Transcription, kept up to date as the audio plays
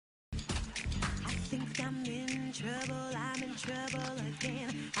Think I'm in trouble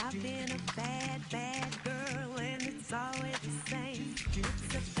again. I've been a bad, bad girl, and it's always the same.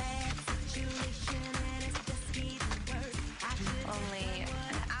 It's a bad situation, and it's just getting worse. Only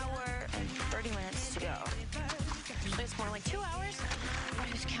an hour and 30 minutes to go. Actually, it's more like 2 hours, but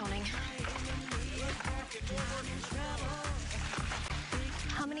who's counting?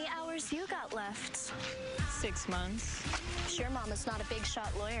 How many hours you got left? 6 months. Sure, Mama's not a big shot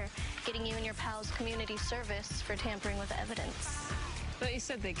lawyer, getting you and your pals community service for tampering with evidence. But you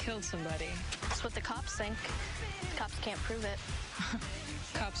said they killed somebody. That's what the cops think. The cops can't prove it.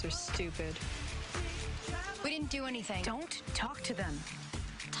 Cops are stupid. We didn't do anything. Don't talk to them.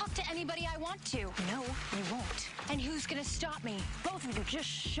 Talk to anybody I want to. No, you won't. And who's gonna stop me? Both of you, just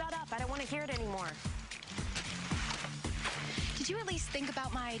shut up. I don't want to hear it anymore. Did you at least think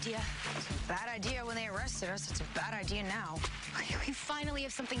about my idea? Bad idea when they arrested us. It's a bad idea now. We finally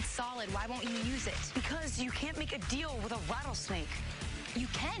have something solid. Why won't you use it? Because you can't make a deal with a rattlesnake. You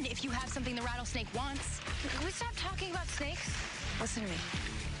can if you have something the rattlesnake wants. Can we stop talking about snakes? Listen to me.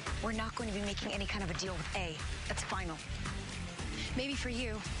 We're not going to be making any kind of a deal with A. That's final. Maybe for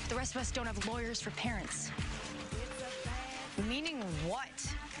you. The rest of us don't have lawyers for parents. Meaning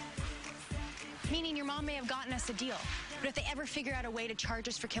what? Meaning your mom may have gotten us a deal, but if they ever figure out a way to charge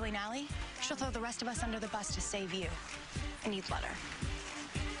us for killing Allie, she'll throw the rest of us under the bus to save you. And you'd let her.